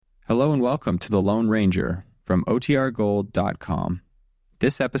Hello and welcome to The Lone Ranger from OTRGold.com.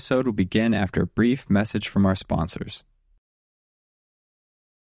 This episode will begin after a brief message from our sponsors.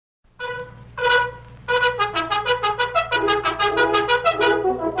 Hail,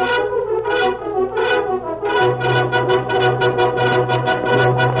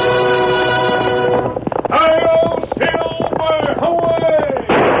 Silver, away!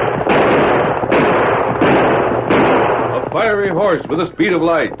 A fiery horse with the speed of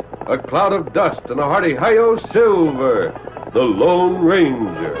light, a cloud of dust, and a hearty hi-yo, Silver, the Lone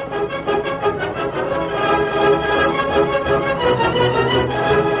Ranger.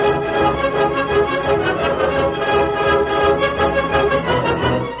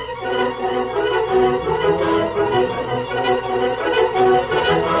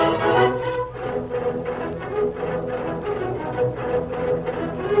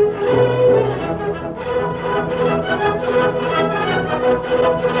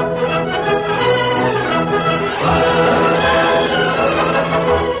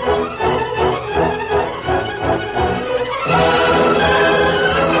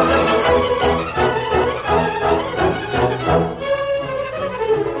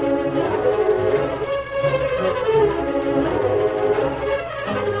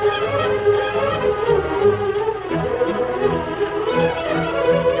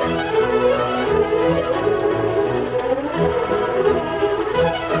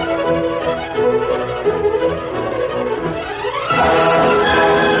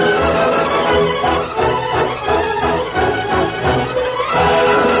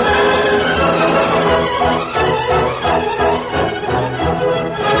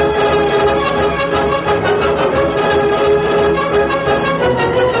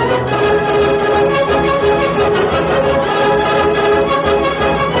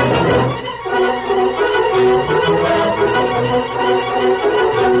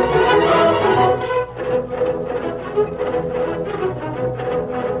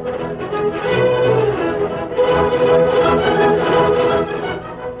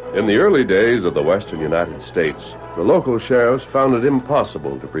 In the early days of the western United States, the local sheriffs found it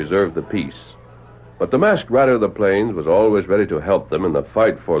impossible to preserve the peace. But the masked rider of the plains was always ready to help them in the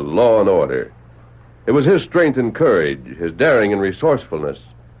fight for law and order. It was his strength and courage, his daring and resourcefulness,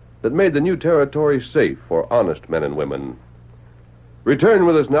 that made the new territory safe for honest men and women. Return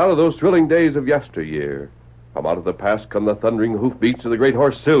with us now to those thrilling days of yesteryear. From out of the past come the thundering hoofbeats of the great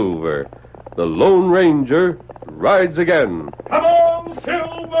horse Silver. The Lone Ranger rides again. Come on,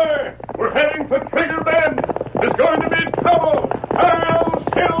 Silver! We're heading for Trigger Bend. There's going to be trouble. Hail,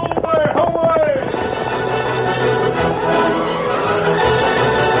 Silver, away!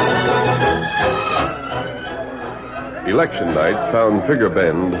 Election night found Trigger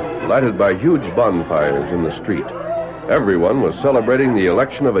Bend lighted by huge bonfires in the street. Everyone was celebrating the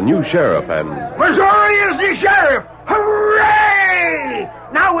election of a new sheriff and... Missouri is the sheriff! Hooray!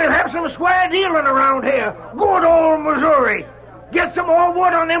 Now we'll have some square dealing around here. Good old Missouri. Get some more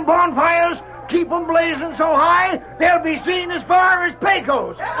wood on them bonfires. Keep them blazing so high, they'll be seen as far as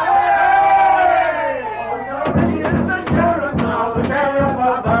Pecos. Hey! Missouri is the sheriff now, the sheriff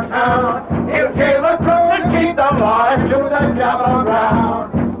of the town. He'll kill the crow and keep the law and do the job on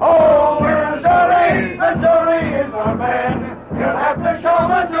ground. Oh, Missouri, Missouri is our man. You'll have to show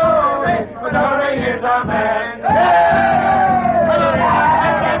Missouri, Missouri is our man. Hey!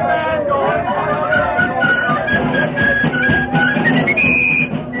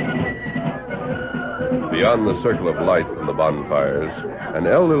 Beyond the circle of light from the bonfires, an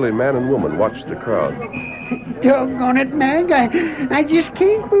elderly man and woman watched the crowd. Doggone it, Mag. I just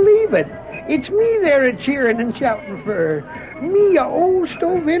can't believe it. It's me they're a-cheering and shouting for. Me, a old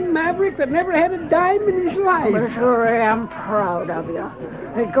stove-in maverick that never had a dime in his life. Missouri, I'm proud of you.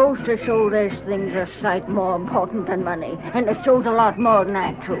 It goes to show there's things a sight more important than money. And it shows a lot more than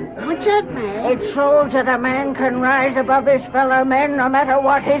that, too. What's that, Mag? It shows that a man can rise above his fellow men no matter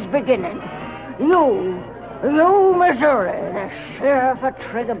what his beginning. You, Missouri, the sheriff of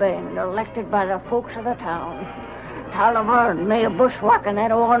Trigger Bend, elected by the folks of the town. Tolliver and me bushwhacking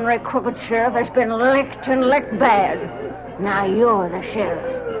that ornery crooked sheriff has been licked and licked bad. Now you're the sheriff.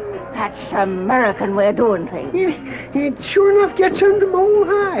 That's American way of doing things. It sure enough gets under my old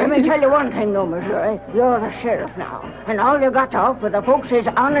hide. Let me tell you one thing, though, Missouri. You're the sheriff now. And all you got to offer the folks is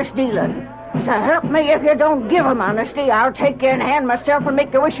honest dealing. So help me if you don't give 'em honesty. I'll take you in hand myself and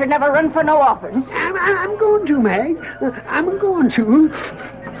make you wish you'd never run for no office. I'm going to, Mag. I'm going to.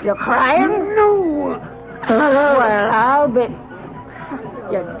 You crying? No. Well, I'll be...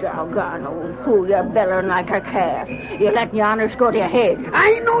 You doggone old fool, you're bellowing like a calf. You're letting your honors go to your head. I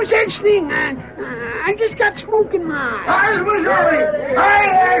ain't no such thing. I just got smoke in my eye. Hi, Missouri! Hi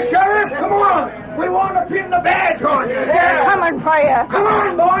there, Sheriff! pin the badge on you. They're coming for you. Come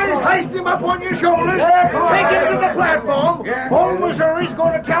on, boys. Hoist him up on your shoulders. Take him to the platform. Old Missouri's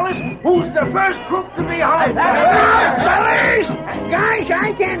going to tell us who's the first crook to be hung. Fellas! Guys,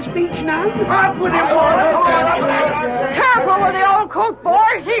 I can't speak now. Up with him, boys. Careful with the old coat,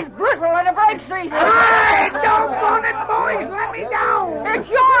 boys. He's brittle and a break season. Hey, doggone it, boys. Let me down. It's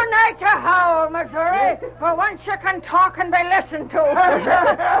your night to howl, Missouri. For once you can talk and be listened to.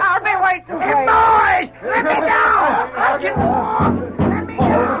 I'll be waiting for you. Boys, let me down. I can walk. Let me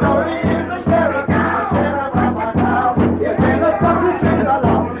down.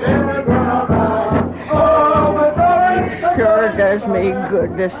 Sure does me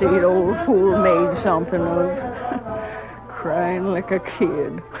good to see the old fool made something of. Crying like a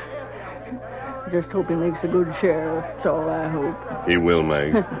kid. Just hope he makes a good sheriff. That's all I hope. He will,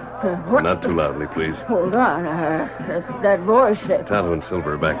 Mag. What? Not too loudly, please. Hold on. That voice said... Tonto and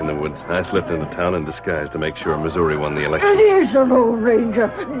Silver are back in the woods. I slipped into town in disguise to make sure Missouri won the election. It is the Lone Ranger.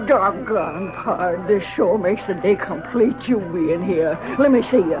 Doggone pard. This sure makes the day complete, you being here. Let me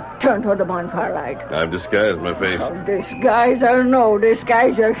see you. Turn toward the bonfire light. I've disguised my face. Oh, disguise or no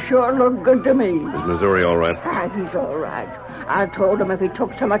disguise, you sure look good to me. Is Missouri all right? He's all right. I told him if he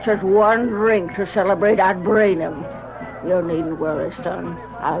took so much as one drink to celebrate, I'd brain him. You needn't worry, son.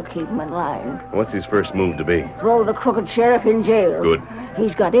 I'll keep him in line. What's his first move to be? Throw the crooked sheriff in jail. Good.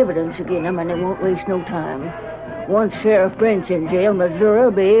 He's got evidence against him, and he won't waste no time. Once Sheriff Brent's in jail, Missouri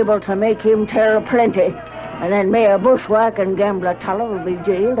will be able to make him tell plenty. And then Mayor Bushwhack and Gambler Tolliver will be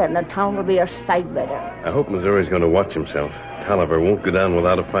jailed, and the town will be a sight better. I hope Missouri's going to watch himself. Tolliver won't go down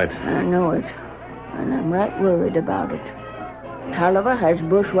without a fight. I know it, and I'm right worried about it. Tolliver has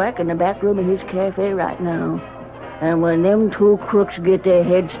Bushwhack in the back room of his cafe right now. And when them two crooks get their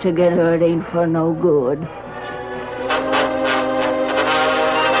heads together, it ain't for no good.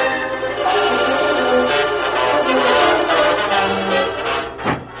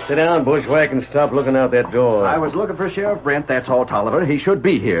 Sit down, Bushwhack, and stop looking out that door. I was looking for Sheriff Brent, that's all, Tolliver. He should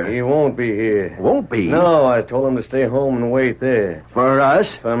be here. He won't be here. Won't be? No, I told him to stay home and wait there. For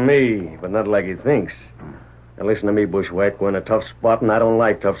us? For me, but not like he thinks. Now listen to me, Bushwhack. We're in a tough spot, and I don't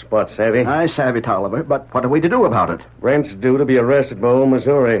like tough spots, savvy? I savvy, Tolliver, but what are we to do about it? Brent's due to be arrested by old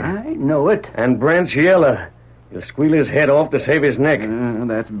Missouri. I know it. And Brent's yeller. He'll squeal his head off to save his neck.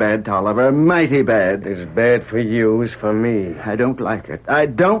 That's bad, Tolliver. Mighty bad. It's bad for you, it's for me. I don't like it. I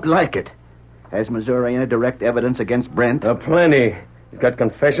don't like it. Has Missouri any direct evidence against Brent? Plenty. He's got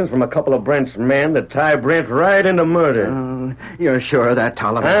confessions from a couple of Brent's men that tie Brent right into murder. You're sure of that,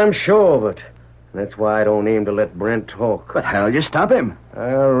 Tolliver? I'm sure of it. That's why I don't aim to let Brent talk. But how'll you stop him?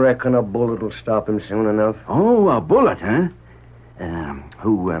 I reckon a bullet will stop him soon enough. Oh, a bullet, huh?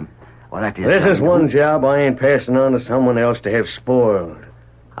 Well, that is... This is one job I ain't passing on to someone else to have spoiled.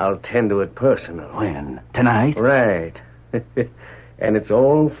 I'll tend to it personal. When? Tonight? Right. And it's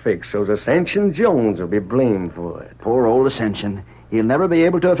all fixed, so Ascension Jones will be blamed for it. Poor old Ascension. He'll never be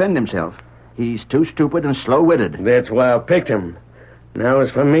able to defend himself. He's too stupid and slow-witted. That's why I picked him. Now,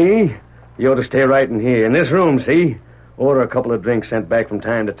 as for me, you ought to stay right in here, in this room, see? Order a couple of drinks sent back from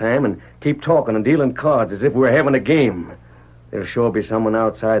time to time and keep talking and dealing cards as if we were having a game. There'll sure be someone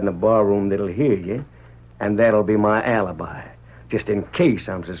outside in the barroom that'll hear you, and that'll be my alibi, just in case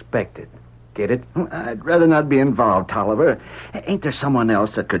I'm suspected. Get it? I'd rather not be involved, Tolliver. Ain't there someone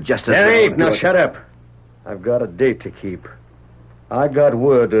else that could just... There ain't. Now, shut up. I've got a date to keep. I got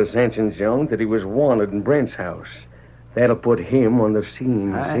word to Ascension Jones that he was wanted in Brent's house. That'll put him on the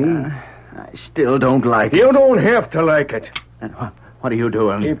scene, see? I still don't like it. You don't have to like it. And what are you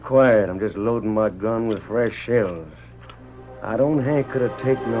doing? Keep quiet. I'm just loading my gun with fresh shells. I don't hanker to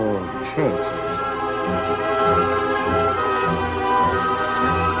take no chances.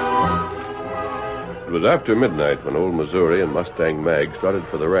 It was after midnight when old Missouri and Mustang Mag started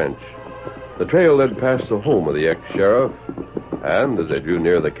for the ranch. The trail led past the home of the ex-sheriff, and as they drew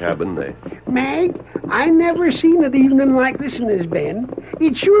near the cabin, they... Mag, I never seen an evening like this in this bend.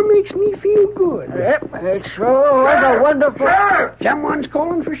 It sure makes me feel good. Yep, it sure was a wonderful... Sheriff! Someone's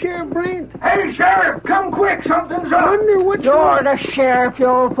calling for Sheriff Brent. Hey, Sheriff, come quick. Something's up. Wonder what's You're wrong. the sheriff, you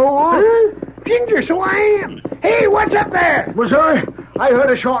old fool. Huh? Ginger, so I am. Hey, what's up there? Missouri, I heard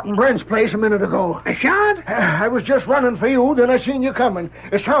a shot in Brent's place a minute ago. A shot? I was just running for you, then I seen you coming.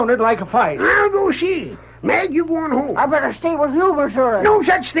 It sounded like a fight. I'll go see. Mag, you going home. I better stay with you, Missouri. No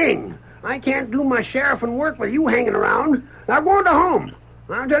such thing. I can't do my sheriff and work with you hanging around. I'm going to home.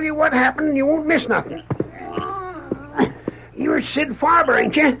 I'll tell you what happened, and you won't miss nothing. You're Sid Farber,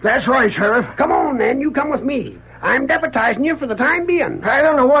 ain't you? That's right, Sheriff. Come on, then. You come with me. I'm deputizing you for the time being. I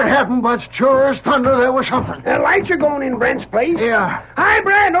don't know what happened, but sure as thunder there was something. The lights are going in Brent's place. Yeah. Hi,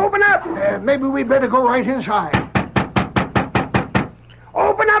 Brent, open up. Maybe we'd better go right inside.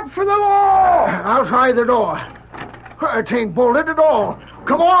 Open up for the law. I'll try the door. It ain't bolted at all.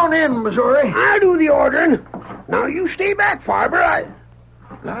 Come on in, Missouri. I'll do the ordering. Now, you stay back, Farber.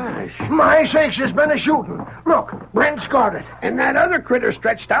 Gosh. My sakes, there's been a shooting. Look, Brent's got it. And that other critter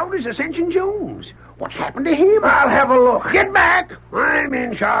stretched out is Ascension Jones. What's happened to him? I'll have a look. Get back. I'm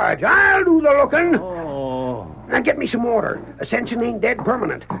in charge. I'll do the looking. Oh. Now, get me some water. Ascension ain't dead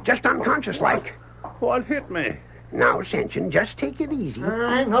permanent. Just unconscious like. What hit me? Now, Ascension, just take it easy.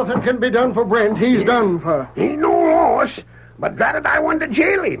 Ain't nothing can be done for Brent. He's done for. Ain't no loss. But drat it, I wanted to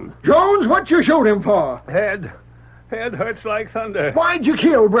jail him. Jones, what you shoot him for? Head hurts like thunder. Why'd you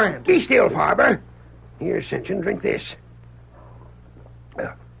kill Brent? Be still, Farber. Here, Ascension, drink this.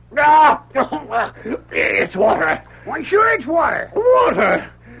 It's water. Why, sure it's water.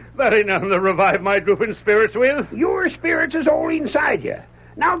 Water? That ain't nothing to revive my drooping spirits with. Your spirits is all inside you.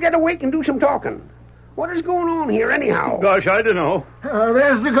 Now get awake and do some talking. What is going on here, anyhow? Gosh, I don't know.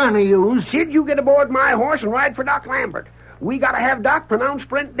 There's the gun he used. Sid, you get aboard my horse and ride for Doc Lambert. We gotta have Doc pronounce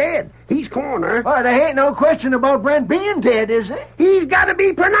Brent dead. He's coroner. Why, there ain't no question about Brent being dead, is there? He's gotta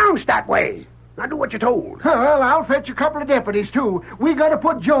be pronounced that way. Now do what you're told. Well, I'll fetch a couple of deputies, too. We gotta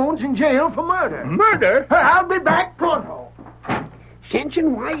put Jones in jail for murder. Murder? I'll be back pronto.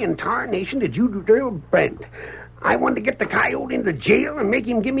 Ascension, why in tarnation did you drill Brent? I wanted to get the coyote into jail and make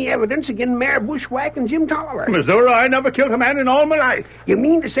him give me evidence against Mayor Bushwhack and Jim Tolliver. Missouri, I never killed a man in all my life. You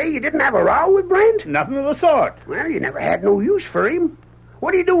mean to say you didn't have a row with Brent? Nothing of the sort. Well, you never had no use for him.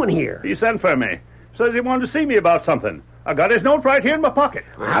 What are you doing here? He sent for me. Says he wanted to see me about something. I got his note right here in my pocket.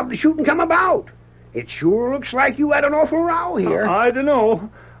 How'd the shooting come about? It sure looks like you had an awful row here. I don't know.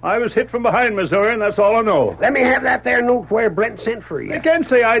 I was hit from behind, Missouri, and that's all I know. Let me have that there note where Brent sent for you. You can't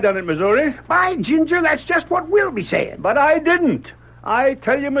say I done it, Missouri. By ginger, that's just what we'll be saying. But I didn't. I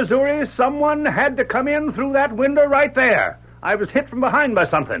tell you, Missouri, someone had to come in through that window right there. I was hit from behind by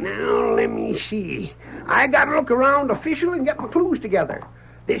something. Now, let me see. I gotta look around official and get my clues together.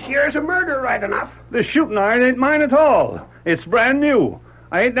 This here's a murder right enough. The shooting iron ain't mine at all. It's brand new.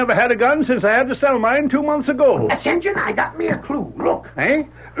 I ain't never had a gun since I had to sell mine 2 months ago. Ascension, I got me a clue. Look. Eh?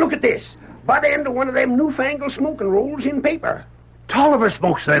 Look at this. Butt end of one of them newfangled smoking rolls in paper. Tolliver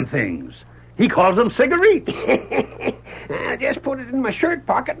smokes them things. He calls them cigarettes. I'll just put it in my shirt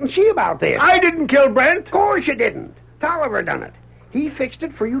pocket and see about this. I didn't kill Brent. Of course you didn't. Tolliver done it. He fixed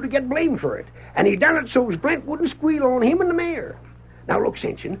it for you to get blamed for it. And he done it so's Brent wouldn't squeal on him and the mayor. Now, look,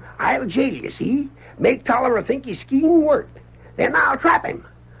 Ascension, I'll jail you, see? Make Tolliver think his scheme worked. Then I'll trap him.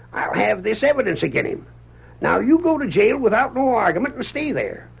 I'll have this evidence against him. Now, you go to jail without no argument and stay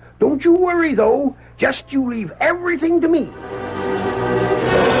there. Don't you worry, though. Just you leave everything to me.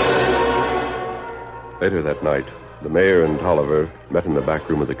 Later that night, the mayor and Tolliver met in the back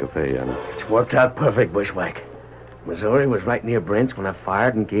room of the cafe, and It's worked out perfect, Bushwhack. Missouri was right near Brent's when I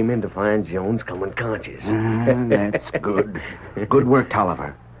fired and came in to find Jones coming conscious. That's good. Good work,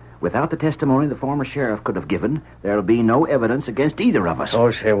 Tolliver. Without the testimony the former sheriff could have given, there'll be no evidence against either of us. Of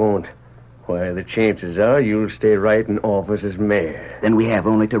course there won't. Why, the chances are you'll stay right in office as mayor. Then we have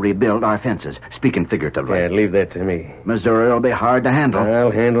only to rebuild our fences, speaking figuratively. Yeah, leave that to me. Missouri will be hard to handle.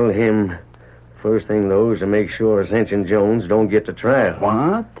 I'll handle him. First thing, though, is to make sure Ascension Jones don't get to trial.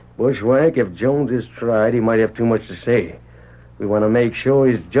 What? Bushwhack, if Jones is tried, he might have too much to say. We want to make sure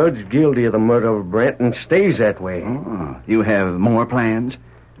he's judged guilty of the murder of Brent and stays that way. Oh, you have more plans?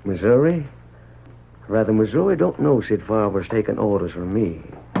 Missouri? Rather, Missouri don't know Sid Farber's taking orders from me.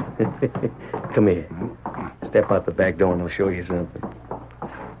 Come here. Step out the back door and I'll show you something.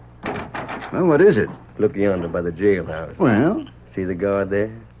 Well, what is it? Look yonder by the jailhouse. Well? See the guard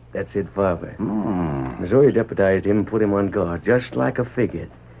there? That's Sid Farber. Oh. Missouri deputized him and put him on guard, just like I figured.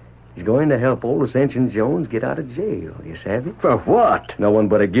 He's going to help old Ascension Jones get out of jail, you savvy? For what? No one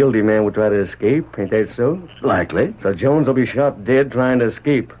but a guilty man would try to escape, ain't that so? Likely. So Jones will be shot dead trying to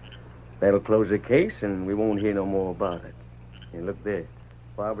escape. That'll close the case, and we won't hear no more about it. And look there.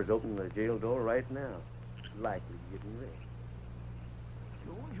 Farber's opening the jail door right now. Likely getting ready.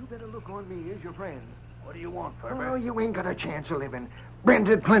 Jones, you better look on me as your friend. What do you want, Farber? Oh, you ain't got a chance of living. Brent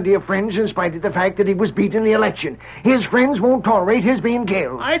had plenty of friends in spite of the fact that he was beat in the election. His friends won't tolerate his being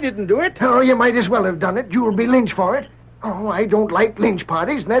killed. I didn't do it. Oh, you might as well have done it. You'll be lynched for it. Oh, I don't like lynch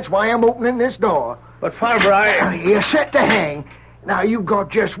parties, and that's why I'm opening this door. But, Farber, You're set to hang. Now, you've got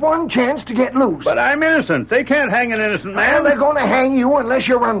just one chance to get loose. But I'm innocent. They can't hang an innocent man. Well, they're going to hang you unless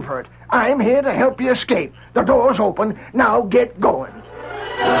you run for it. I'm here to help you escape. The door's open. Now get going.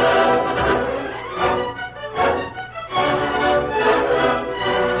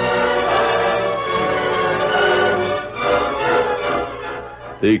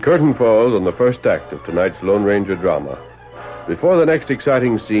 The curtain falls on the first act of tonight's Lone Ranger drama. Before the next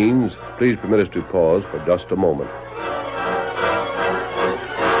exciting scenes, please permit us to pause for just a moment.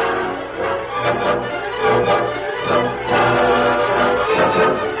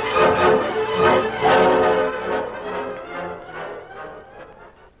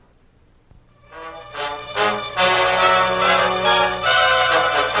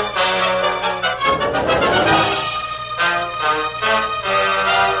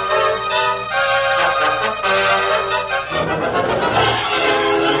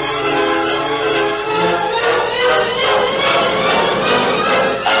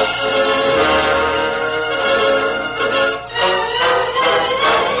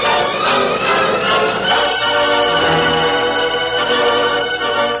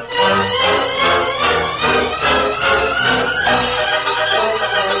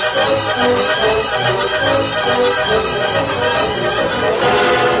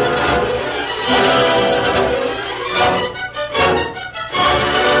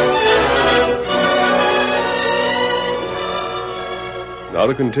 Now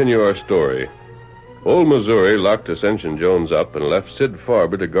to continue our story. Old Missouri locked Ascension Jones up and left Sid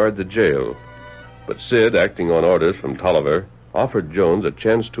Farber to guard the jail. But Sid, acting on orders from Tolliver, offered Jones a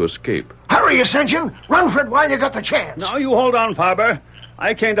chance to escape. Hurry, Ascension! Run for it while you got the chance. Now, you hold on, Farber.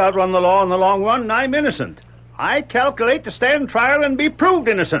 I can't outrun the law in the long run, and I'm innocent. I calculate to stand trial and be proved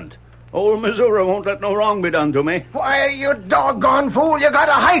innocent. Old Missouri won't let no wrong be done to me. Why, you doggone fool, you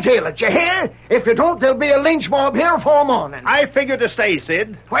gotta hightail it, you hear? If you don't, there'll be a lynch mob here before morning. I figure to stay,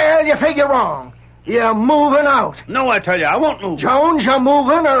 Sid. Well, you figure wrong. You're moving out. No, I tell you, I won't move. Jones, you're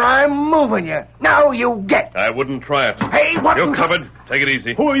moving or I'm moving you. Now you get. I wouldn't try it. Hey, what? You're covered. Take it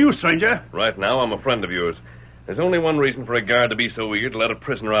easy. Who are you, stranger? Right now, I'm a friend of yours. There's only one reason for a guard to be so eager to let a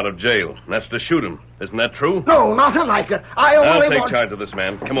prisoner out of jail, and that's to shoot him. Isn't that true? No, nothing like it. I'll take charge of this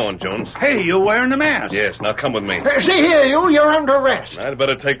man. Come on, Jones. Hey, you're wearing the mask. Yes, now come with me. See here, you're under arrest. I'd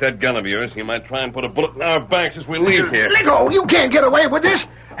better take that gun of yours. You might try and put a bullet in our backs as we leave here. Let go. You can't get away with this.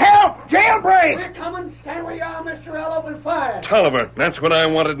 Help! Jailbreak! We're coming. Stand where you are, Mr. L. Open fire. Tolliver, that's what I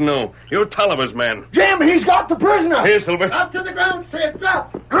wanted to know. You're Tolliver's man. Jim, he's got the prisoner. Here, Silver. Drop to the ground, Sid.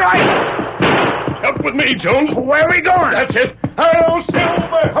 Drop. Right. Up with me, Jones. Where are we going? That's it. Hello,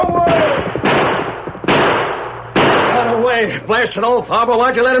 Silver. Got away. Blast it all, Farber.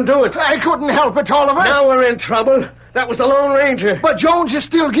 Why'd you let him do it? I couldn't help it, Tolliver. Now we're in trouble. That was the Lone Ranger. But Jones is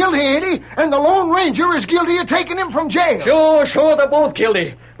still guilty, ain't he? And the Lone Ranger is guilty of taking him from jail. Sure, they're both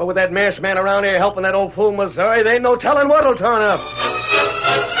guilty. But with that masked man around here helping that old fool Missouri, there ain't no telling what'll turn up.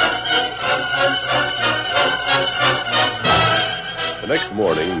 The next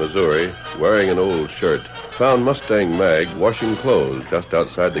morning, Missouri, wearing an old shirt, found Mustang Mag washing clothes just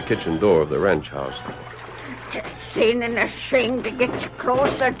outside the kitchen door of the ranch house. Sin and a shame to get your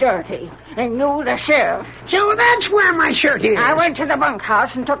clothes so dirty. And you, the sheriff. So that's where my shirt is. I went to the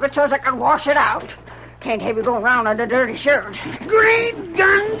bunkhouse and took it so I could wash it out. Can't have you going around in a dirty shirt. Great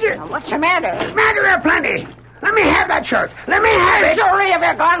guns. Now, what's the matter? Matter of plenty. Let me have that shirt. Let me have it. Missouri, have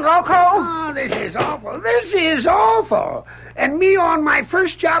you gone loco? Oh, this is awful. This is awful. And me on my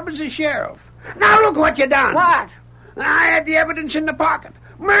first job as a sheriff. Now look what you done. What? I had the evidence in the pocket.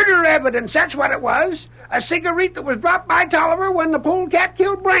 Murder evidence, that's what it was. A cigarette that was dropped by Tolliver when the polecat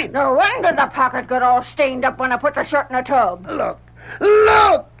killed Brain. No wonder the pocket got all stained up when I put the shirt in the tub. Look!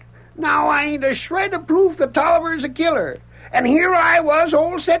 Now I ain't a shred of proof that Tolliver is a killer. And here I was,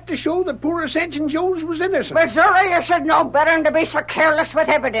 all set to show that poor Ascension Jones was innocent. Missouri, you should know better than to be so careless with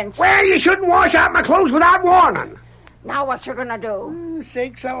evidence. Well, you shouldn't wash out my clothes without warning. Now what you gonna do?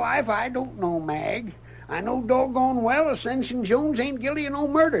 Sakes alive, I don't know, Mag. I know doggone well Ascension Jones ain't guilty of no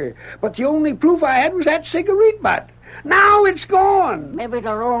murder. But the only proof I had was that cigarette butt. Now it's gone. Maybe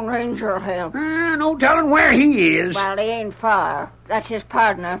the Lone Ranger will help. No telling where he is. Well, he ain't far. That's his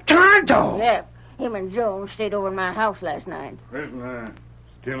partner. Tonto? Yep. Him and Jones stayed over at my house last night. Prisoner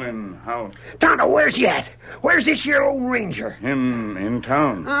still in house. Tonto, where's he at? Where's this here Lone Ranger? Him in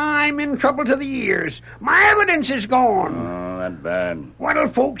town. I'm in trouble to the ears. My evidence is gone. Oh, that bad.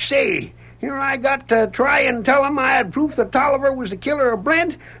 What'll folks say? Here I got to try and tell them I had proof that Tolliver was the killer of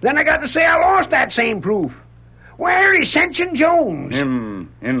Brent. Then I got to say I lost that same proof. Where is Ascension Jones?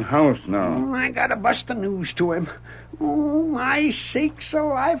 Him in house now. I gotta bust the news to him. Oh, my sakes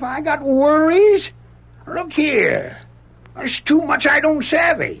alive, I got worries. Look here. There's too much I don't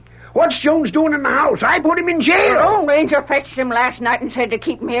savvy. What's Jones doing in the house? I put him in jail. The Lone Ranger fetched him last night and said to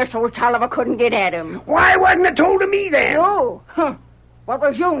keep him here so Tolliver couldn't get at him. Why wasn't it told to me then? Oh, what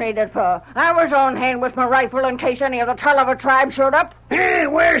was you needed for? I was on hand with my rifle in case any of the Tolliver tribe showed up. Hey,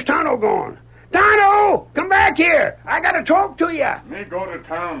 where's Tonto gone? Tonto, come back here. I got to talk to you. Me go to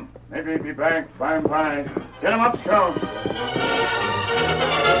town. Maybe be back by and by. Get him up, Scout.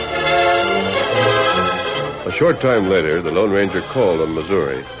 A short time later, the Lone Ranger called on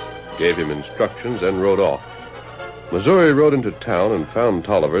Missouri, gave him instructions, and rode off. Missouri rode into town and found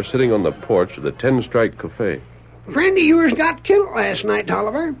Tolliver sitting on the porch of the 10 Strike Cafe. A friend of yours got killed last night,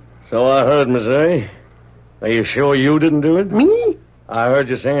 Tolliver. So I heard, Missouri. Are you sure you didn't do it? Me? I heard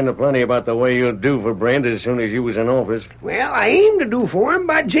you saying plenty about the way you'd do for Brent as soon as you was in office. Well, I aimed to do for him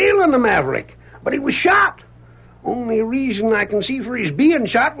by jailing the Maverick, but he was shot. Only reason I can see for his being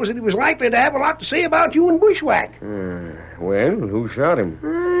shot was that he was likely to have a lot to say about you and Bushwhack. Well, who shot him?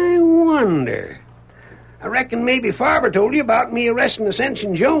 I wonder. I reckon maybe Farber told you about me arresting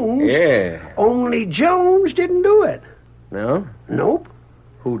Ascension Jones. Yeah. Only Jones didn't do it. No? Nope.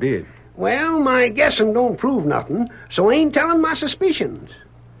 Who did? Well, my guessing don't prove nothing, so I ain't telling my suspicions.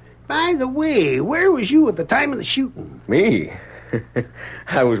 By the way, where was you at the time of the shooting? Me?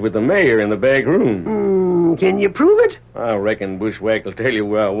 I was with the mayor in the back room. Can you prove it? I reckon Bushwhack will tell you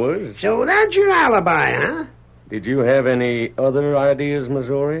where I was. So that's your alibi, huh? Did you have any other ideas,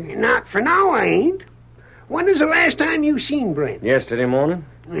 Missouri? Not for now, I ain't. When is the last time you seen Brent? Yesterday morning.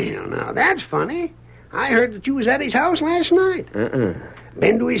 Well, now, that's funny. I heard that you was at his house last night.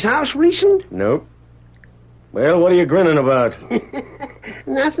 Been to his house recent? Nope. Well, what are you grinning about?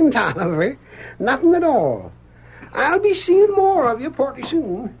 Nothing, Tolliver. Nothing at all. I'll be seeing more of you pretty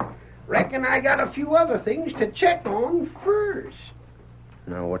soon. Reckon I got a few other things to check on first.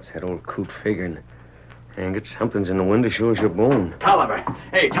 Now, what's that old coot figuring? Hang it, something's in the window shows your bone. Tolliver.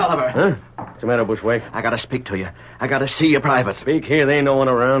 Hey, Tolliver. Huh? What's the matter, Bushwhack? I gotta speak to you. I gotta see you private. Speak here, there ain't no one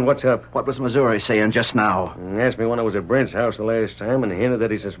around. What's up? What was Missouri saying just now? Asked me when I was at Brent's house the last time and hinted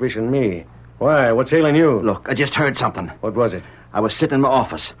that he suspicioned me. Why? What's ailing you? Look, I just heard something. What was it? I was sitting in my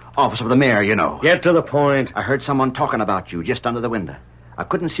office. Office of the mayor, you know. Get to the point. I heard someone talking about you just under the window. I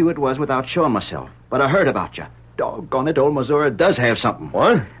couldn't see who it was without showing myself, but I heard about you. Doggone it, old Missouri does have something.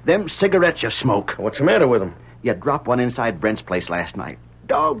 What? Them cigarettes you smoke. What's the matter with them? You dropped one inside Brent's place last night.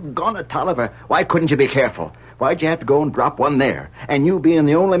 Doggone it, Tolliver. Why couldn't you be careful? Why'd you have to go and drop one there? And you being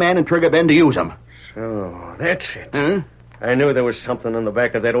the only man in Trigger Bend to use them. So, that's it. Huh? I knew there was something in the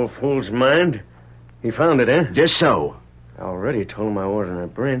back of that old fool's mind. He found it, eh? Just so. I already told him I wasn't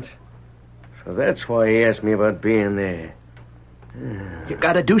at Brent's. So that's why he asked me about being there. You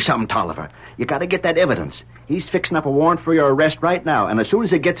gotta do something, Tolliver. You gotta get that evidence. He's fixing up a warrant for your arrest right now, and as soon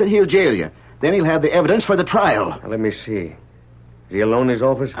as he gets it, he'll jail you. Then he'll have the evidence for the trial. Now, let me see. Is he alone in his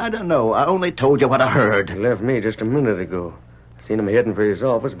office? I don't know. I only told you what I heard. He left me just a minute ago. I seen him heading for his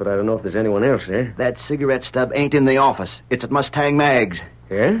office, but I don't know if there's anyone else there. That cigarette stub ain't in the office. It's at Mustang Mag's.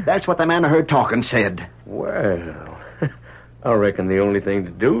 Yeah? That's what the man I heard talking said. Well, I reckon the only thing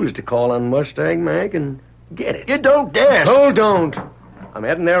to do is to call on Mustang Mag and get it. You don't dare. Hold don't. I'm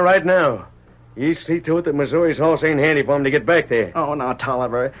heading there right now. You see to it that Missouri's horse ain't handy for him to get back there. Oh, now,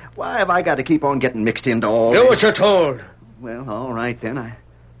 Tolliver, why have I got to keep on getting mixed into all Do this? what you're told. Well, all right, then.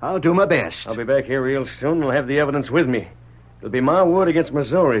 I'll do my best. I'll be back here real soon and I'll have the evidence with me. It'll be my word against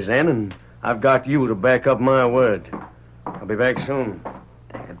Missouri's, then, and I've got you to back up my word. I'll be back soon.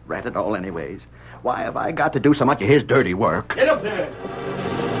 Rat it all anyways. Why have I got to do so much of his dirty work? Get up there.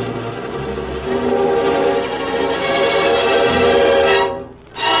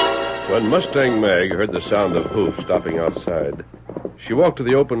 When Mustang Mag heard the sound of hoofs stopping outside, she walked to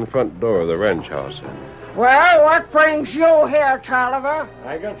the open front door of the ranch house. Well, what brings you here, Tolliver?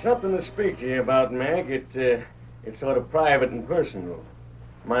 I got something to speak to you about, Mag. It's sort of private and personal.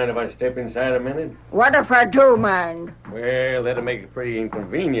 Mind if I step inside a minute? What if I do mind? Well, that'll make it pretty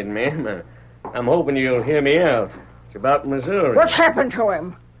inconvenient, ma'am. I'm hoping you'll hear me out. It's about Missouri. What's happened to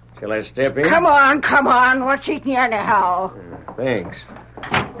him? Shall I step in? Come on. What's eating you anyhow? Thanks.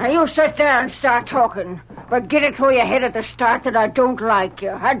 Now, you sit there and start talking. But get it through your head at the start that I don't like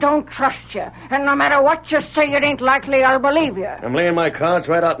you. I don't trust you. And no matter what you say, it ain't likely I'll believe you. I'm laying my cards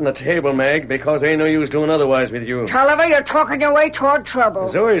right out on the table, Mag, because ain't no use doing otherwise with you. Tolliver, you're talking your way toward trouble.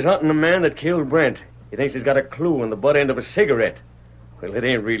 Missouri's hunting the man that killed Brent. He thinks he's got a clue in the butt end of a cigarette. Well, it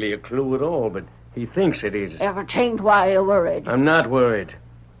ain't really a clue at all, but he thinks it is. If it ain't, why you're worried. I'm not worried.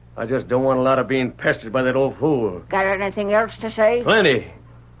 I just don't want a lot of being pestered by that old fool. Got anything else to say? Plenty.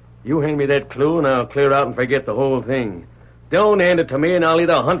 You hand me that clue, and I'll clear out and forget the whole thing. Don't hand it to me, and I'll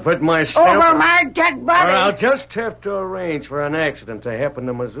either hunt for it myself... Over my dead body! Or I'll just have to arrange for an accident to happen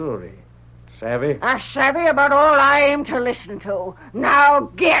to Missouri. Savvy? I'm savvy about all I aim to listen to. Now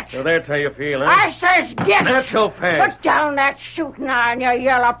get! So that's how you feel, huh? I says get! Not so fast. Put down that shooting iron, you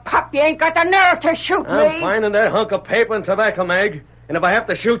yellow pup. You ain't got the nerve to shoot me. I'm finding that hunk of paper and tobacco, Mag. And if I have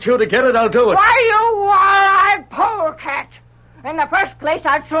to shoot you to get it, I'll do it. Why, you wall-eyed polecat! In the first place,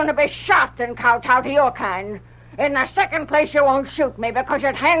 I'd sooner be shot than kowtow to your kind. In the second place, you won't shoot me because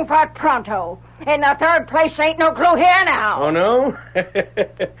you'd hang for it pronto. In the third place, ain't no clue here now. Oh, no?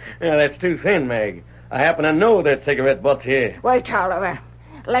 Yeah, that's too thin, Meg. I happen to know that cigarette butt's here. Wait, Tolliver.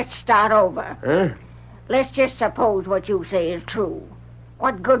 Let's start over. Huh? Let's just suppose what you say is true.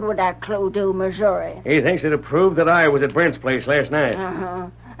 What good would that clue do Missouri? He thinks it'll prove that I was at Brent's place last night.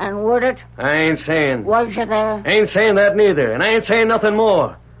 Uh-huh. And would it? I ain't saying. Was you there? Ain't saying that neither, and I ain't saying nothing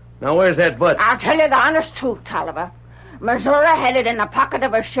more. Now, where's that butt? I'll tell you the honest truth, Tolliver. Missouri had it in the pocket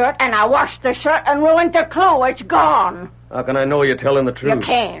of her shirt, and I washed the shirt and ruined the clue. It's gone. How can I know you're telling the truth? You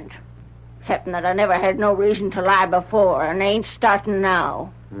can't. Excepting that I never had no reason to lie before, and ain't starting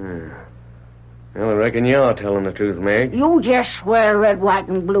now. Well, I reckon you're telling the truth, Meg. You just swear red, white,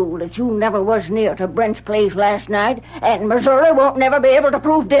 and blue that you never was near to Brent's place last night, and Missouri won't never be able to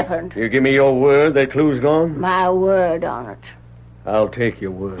prove different. You give me your word that clue's gone? My word on it. I'll take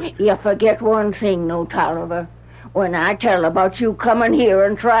your word. You forget one thing, no, Tolliver. When I tell about you coming here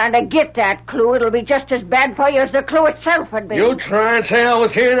and trying to get that clue, it'll be just as bad for you as the clue itself would be. You try and say I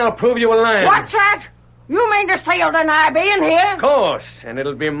was here, and I'll prove you were lying. What's that? You mean to say you'll deny being here? Of course, and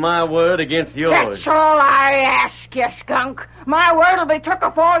it'll be my word against yours. That's all I ask, you skunk. My word'll be took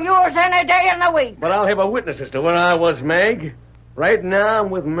afore yours any day in the week. But I'll have a witness as to where I was, Meg. Right now, I'm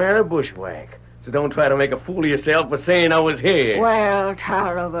with Mary Bushwhack. So don't try to make a fool of yourself by saying I was here. Well,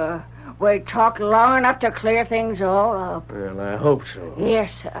 Tolliver, we talked long enough to clear things all up. Well, I hope so.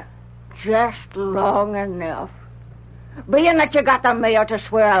 Yes, sir. Just long enough. Being that you got the mayor to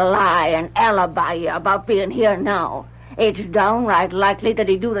swear a lie and alibi you about being here now, it's downright likely that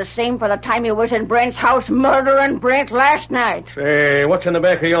he'd do the same for the time he was in Brent's house murdering Brent last night. Say, what's in the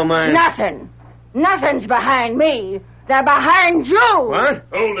back of your mind? Nothing. Nothing's behind me. They're behind you. What?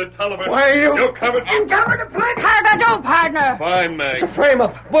 Hold it, Tolliver. Why, You're covered. And cover the plank. How'd I do, partner? Fine, Meg. Frame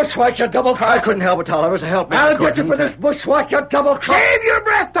up. Bushwhack, you double I couldn't help it, Tolliver. So help me. I'll get you for this, Bushwhack, you double Save your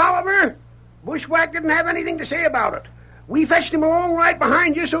breath, Tolliver. Bushwhack didn't have anything to say about it. We fetched him along right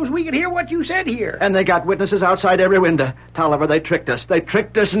behind you so as we could hear what you said here. And they got witnesses outside every window. Tolliver, they tricked us. They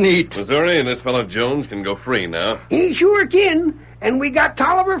tricked us neat. Missouri and this fellow Jones can go free now. He sure can. And we got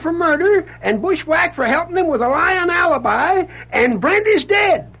Tolliver for murder, and Bushwhack for helping him with a lying alibi, and Brent is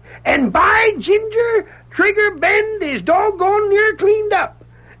dead. And by ginger, Trigger Bend is doggone near cleaned up.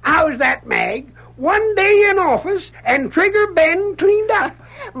 How's that, Mag? One day in office, and Trigger Bend cleaned up.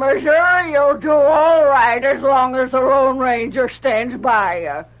 Missouri, you'll do all right as long as the Lone Ranger stands by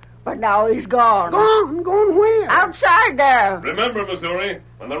you. But now he's gone. Gone? Gone where? Outside there. Remember, Missouri,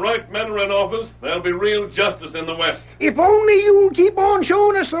 when the right men are in office, there'll be real justice in the West. If only you'll keep on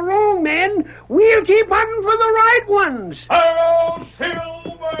showing us the wrong men, we'll keep hunting for the right ones. Harold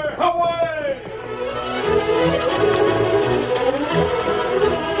Silver, away!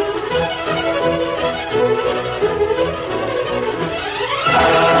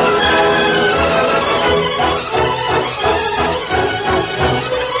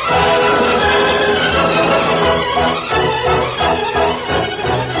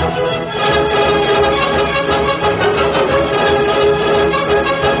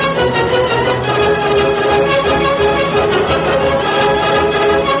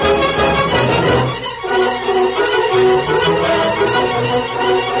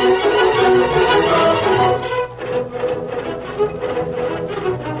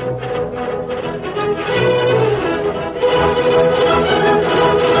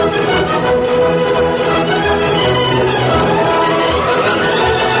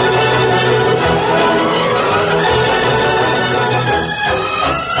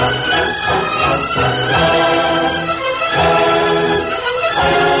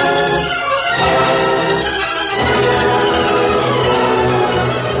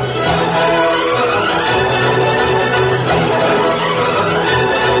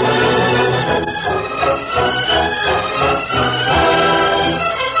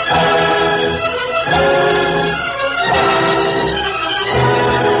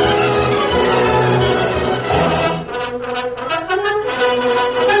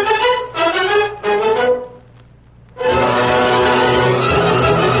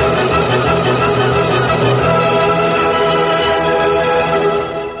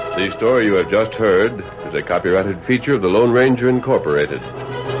 The story you have just heard is a copyrighted feature of the Lone Ranger Incorporated.